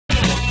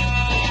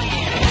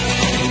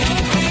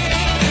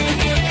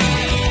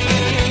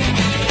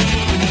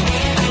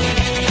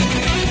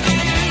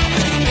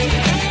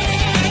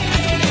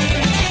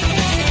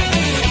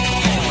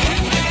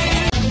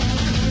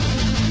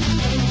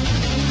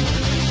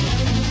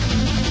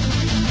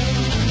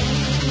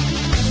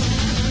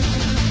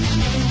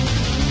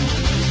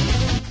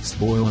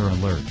Spoiler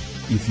alert,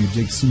 if you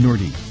dig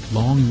snorty,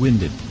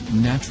 long-winded,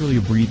 naturally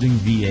breathing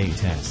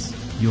V8s,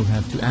 you'll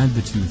have to add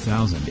the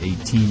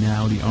 2018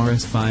 Audi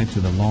RS5 to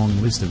the long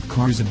list of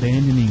cars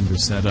abandoning the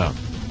setup.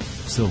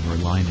 Silver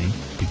lining,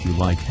 if you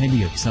like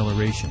heady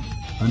acceleration,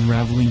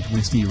 unraveling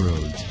twisty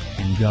roads,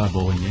 and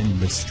gobbling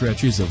endless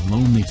stretches of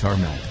lonely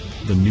tarmac,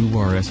 the new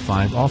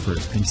RS5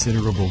 offers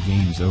considerable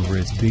gains over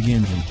its big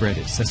engine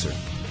predecessor.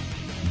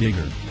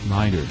 Bigger,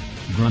 lighter,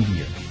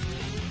 gruntier.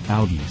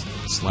 Audi's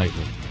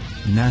slightly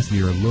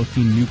nastier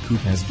looking new coupe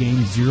has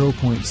gained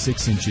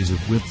 0.6 inches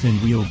of width and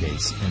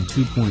wheelbase and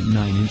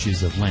 2.9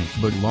 inches of length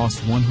but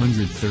lost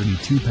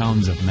 132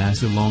 pounds of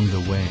mass along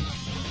the way.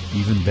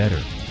 Even better,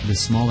 the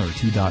smaller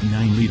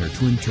 2.9-liter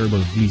twin-turbo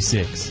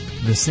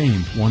V6, the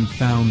same one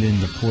found in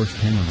the Porsche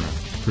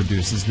Panamera,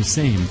 produces the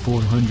same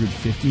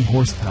 450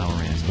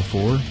 horsepower as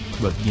before,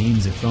 but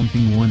gains a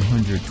thumping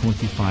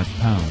 125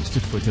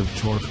 pounds-to-foot of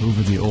torque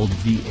over the old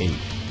V8,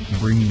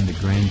 bringing the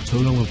grand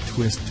total of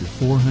twist to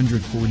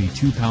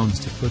 442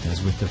 pounds-to-foot.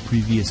 As with the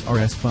previous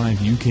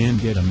RS5, you can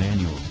get a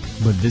manual,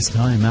 but this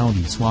time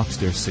Audi swaps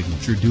their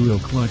signature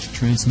dual-clutch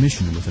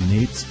transmission with an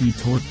 8-speed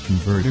torque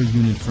converter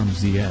unit from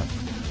ZF.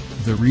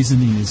 The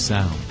reasoning is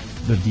sound.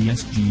 The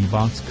DSG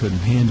box couldn't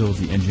handle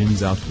the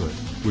engine's output,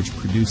 which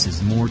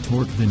produces more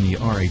torque than the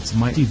R8's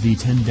mighty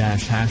V10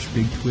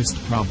 big twist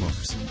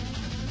problems.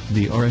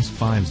 The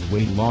RS5's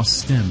weight loss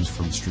stems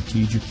from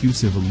strategic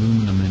use of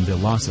aluminum and the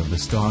loss of the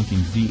stalking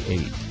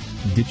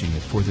V8. Ditching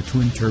it for the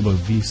twin-turbo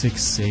V6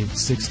 saved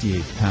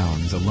 68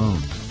 pounds alone.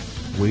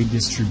 Weight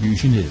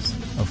distribution is,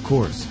 of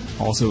course,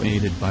 also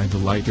aided by the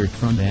lighter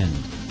front end,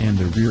 and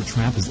the rear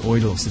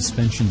trapezoidal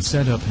suspension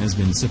setup has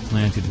been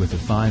supplanted with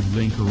a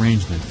 5-link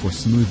arrangement for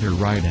smoother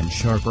ride and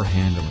sharper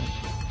handling.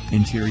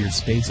 Interior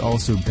space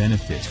also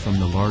benefits from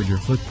the larger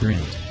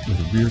footprint,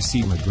 with rear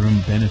seat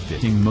legroom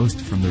benefiting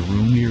most from the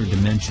roomier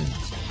dimensions.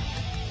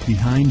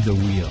 Behind the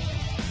wheel.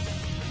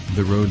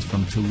 The roads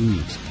from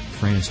Toulouse,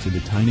 France to the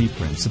tiny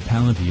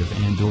Principality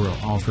of Andorra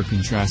offer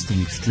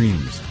contrasting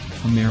extremes,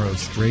 from narrow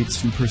straight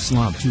super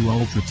slop to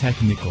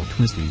ultra-technical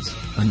twisties,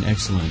 an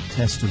excellent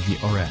test of the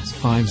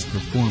RS5's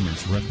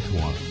performance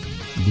repertoire.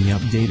 The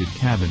updated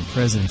cabin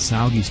presents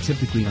Audi's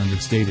typically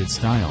understated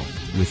style,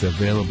 with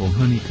available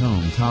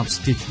honeycomb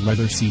top-stitched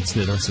leather seats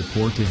that are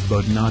supportive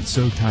but not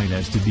so tight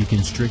as to be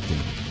constricting.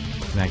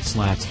 Back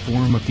slats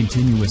form a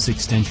continuous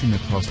extension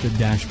across the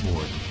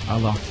dashboard, a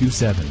la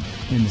Q7,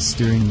 and the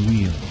steering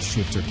wheel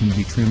shifter can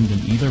be trimmed in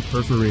either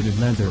perforated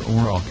leather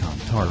or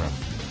Alcantara.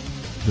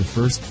 The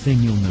first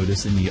thing you'll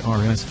notice in the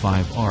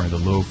RS5 are the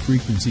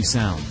low-frequency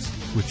sounds,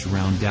 which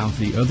round out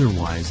the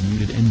otherwise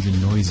muted engine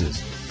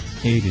noises.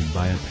 Aided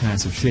by a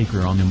passive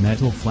shaker on a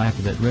metal flap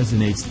that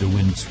resonates the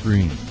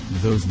windscreen,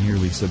 those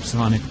nearly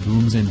subsonic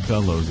booms and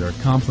bellows are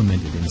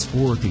complemented in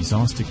sport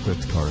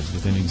exhaust-equipped cars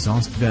with an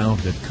exhaust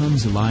valve that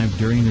comes alive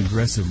during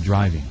aggressive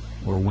driving,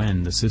 or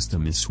when the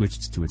system is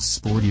switched to its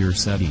sportier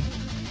setting.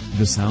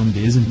 The sound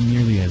isn't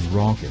nearly as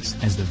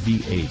raucous as the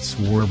V8's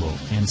warble,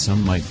 and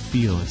some might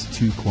feel it's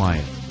too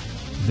quiet.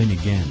 Then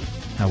again,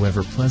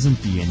 however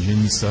pleasant the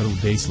engine's subtle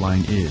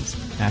bassline is,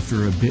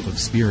 after a bit of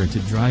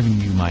spirited driving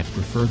you might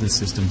prefer the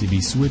system to be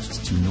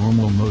switched to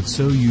normal mode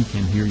so you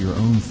can hear your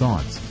own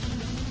thoughts.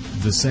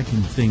 The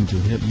second thing to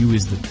hit you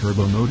is the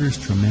turbo motor's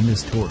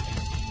tremendous torque.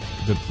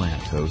 The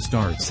plateau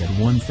starts at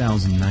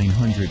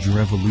 1,900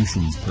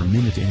 revolutions per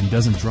minute and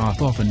doesn't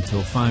drop off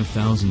until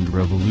 5,000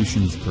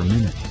 revolutions per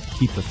minute.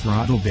 Keep the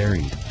throttle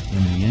buried,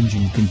 and the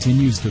engine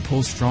continues to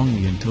pull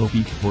strongly until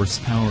peak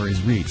horsepower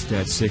is reached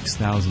at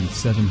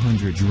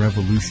 6,700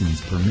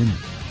 revolutions per minute.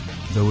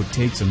 Though it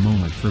takes a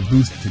moment for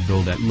boost to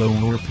build at low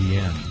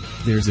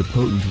RPM, there's a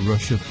potent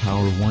rush of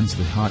power once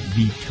the hot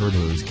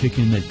V-turbos kick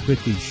in that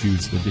quickly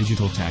shoots the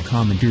digital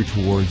tachometer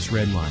towards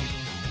redline.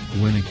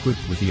 When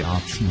equipped with the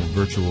optional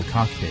virtual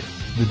cockpit,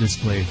 the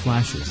display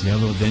flashes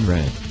yellow then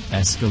red,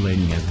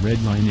 escalating as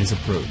redline is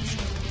approached.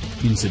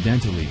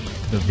 Incidentally,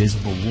 the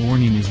visible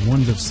warning is one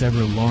of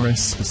several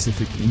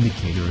RS-specific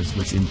indicators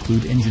which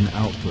include engine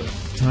output,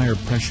 tire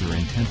pressure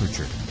and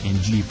temperature, and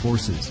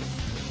G-forces.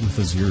 With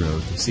a 0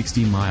 to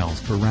 60 miles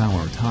per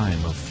hour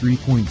time of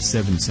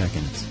 3.7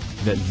 seconds,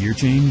 that gear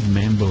change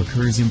mambo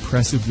occurs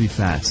impressively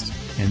fast,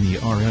 and the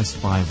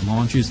RS5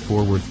 launches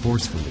forward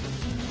forcefully.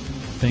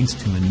 Thanks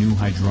to a new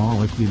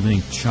hydraulically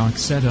linked shock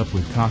setup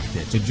with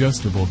cockpit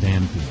adjustable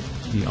damping,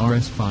 the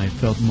RS5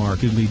 felt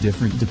markedly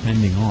different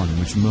depending on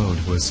which mode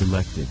was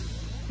selected.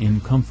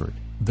 In comfort,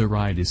 the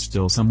ride is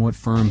still somewhat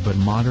firm but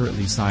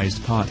moderately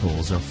sized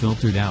potholes are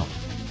filtered out.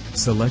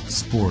 Select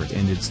Sport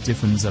and it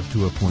stiffens up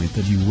to a point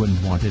that you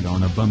wouldn't want it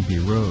on a bumpy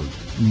road.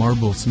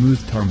 Marble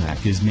smooth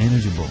tarmac is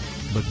manageable,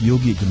 but you'll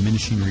get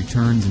diminishing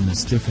returns in the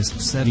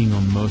stiffest setting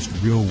on most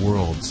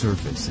real-world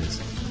surfaces.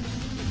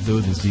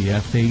 Though the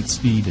ZF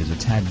 8-speed is a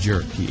tad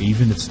jerky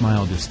even at its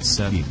mildest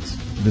settings,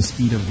 the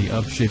speed of the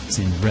upshifts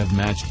and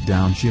rev-matched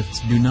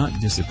downshifts do not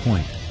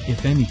disappoint.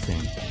 If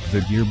anything, the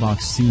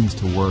gearbox seems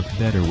to work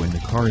better when the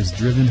car is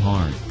driven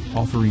hard,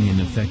 offering an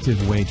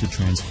effective way to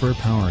transfer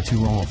power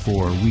to all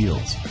four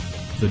wheels.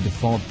 The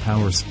default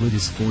power split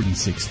is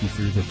 40-60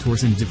 through the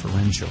torsion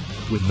differential,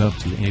 with up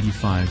to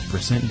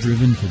 85%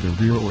 driven to the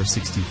rear or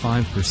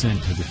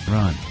 65% to the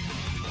front.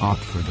 Opt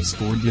for the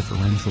sport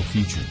differential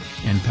feature,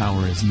 and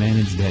power is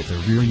managed at the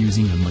rear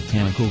using a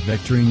mechanical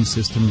vectoring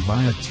system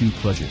via 2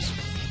 clutches.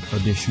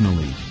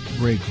 Additionally,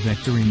 brake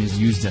vectoring is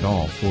used at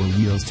all 4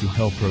 wheels to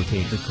help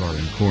rotate the car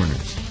in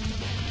corners.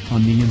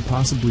 On the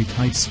impossibly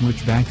tight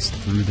switchbacks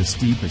through the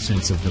steep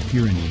ascents of the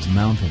Pyrenees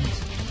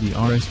Mountains, the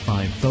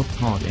RS5 felt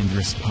taut and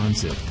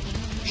responsive.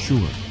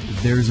 Sure,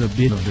 there's a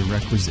bit of the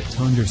requisite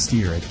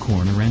understeer at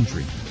corner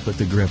entry, but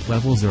the grip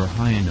levels are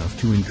high enough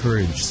to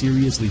encourage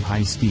seriously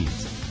high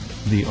speeds.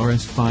 The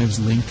RS5's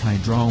linked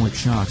hydraulic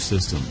shock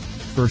system,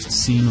 first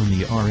seen on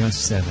the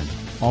RS7,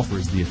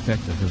 offers the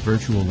effect of a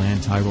virtual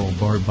anti-roll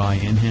bar by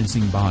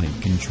enhancing body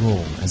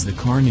control as the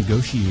car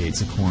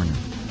negotiates a corner,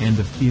 and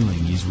the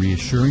feeling is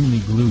reassuringly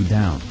glued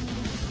down.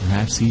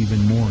 Perhaps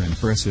even more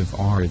impressive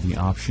are the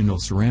optional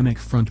ceramic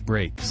front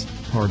brakes,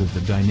 part of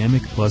the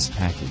Dynamic Plus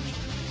package.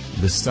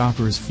 The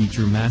stoppers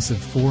feature massive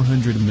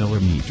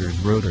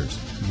 400mm rotors,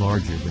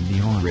 larger than the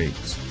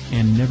R8s,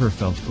 and never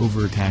felt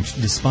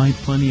overtaxed despite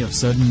plenty of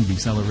sudden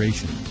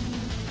deceleration.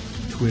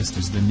 Twist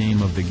is the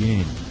name of the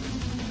game.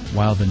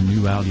 While the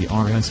new Audi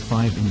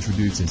RS5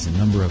 introduces a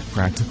number of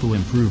practical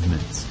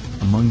improvements,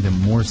 among them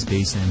more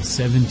space and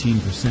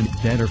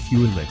 17% better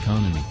fuel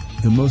economy,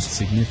 the most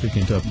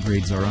significant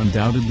upgrades are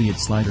undoubtedly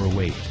its lighter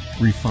weight,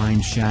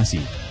 refined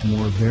chassis,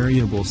 more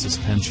variable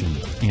suspension,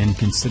 and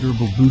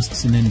considerable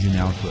boosts in engine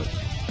output.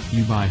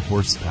 You buy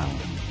horsepower,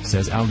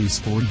 says Audi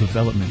Sport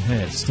Development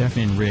Head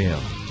Stefan Rail,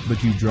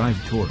 but you drive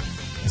torque,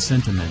 a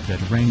sentiment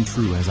that rang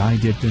true as I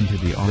dipped into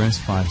the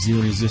RS5's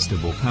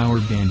irresistible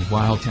power band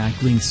while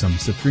tackling some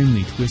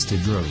supremely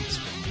twisted roads.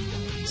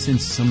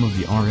 Since some of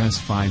the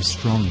RS5's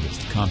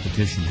strongest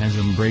competition has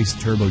embraced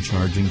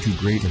turbocharging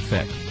to great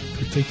effect,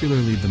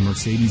 particularly the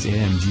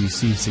Mercedes-AMG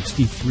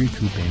C63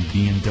 Coupe and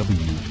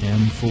BMW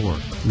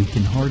M4, we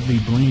can hardly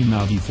blame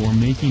Audi for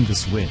making the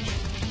switch.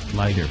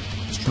 Lighter,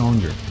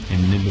 stronger,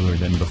 and nimbler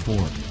than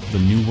before, the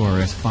new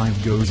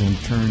RS5 goes and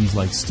turns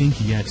like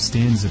stinky yet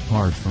stands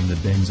apart from the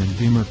Benz and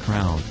Beamer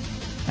crowd.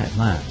 At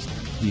last,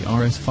 the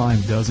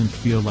RS5 doesn't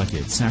feel like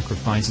it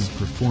sacrifices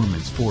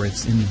performance for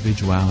its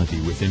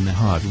individuality within the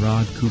hot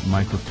rod coupe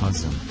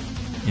microcosm.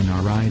 In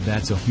our eye,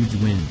 that's a huge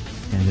win,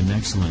 and an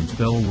excellent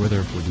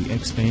bellwether for the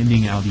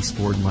expanding Audi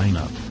Sport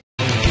lineup.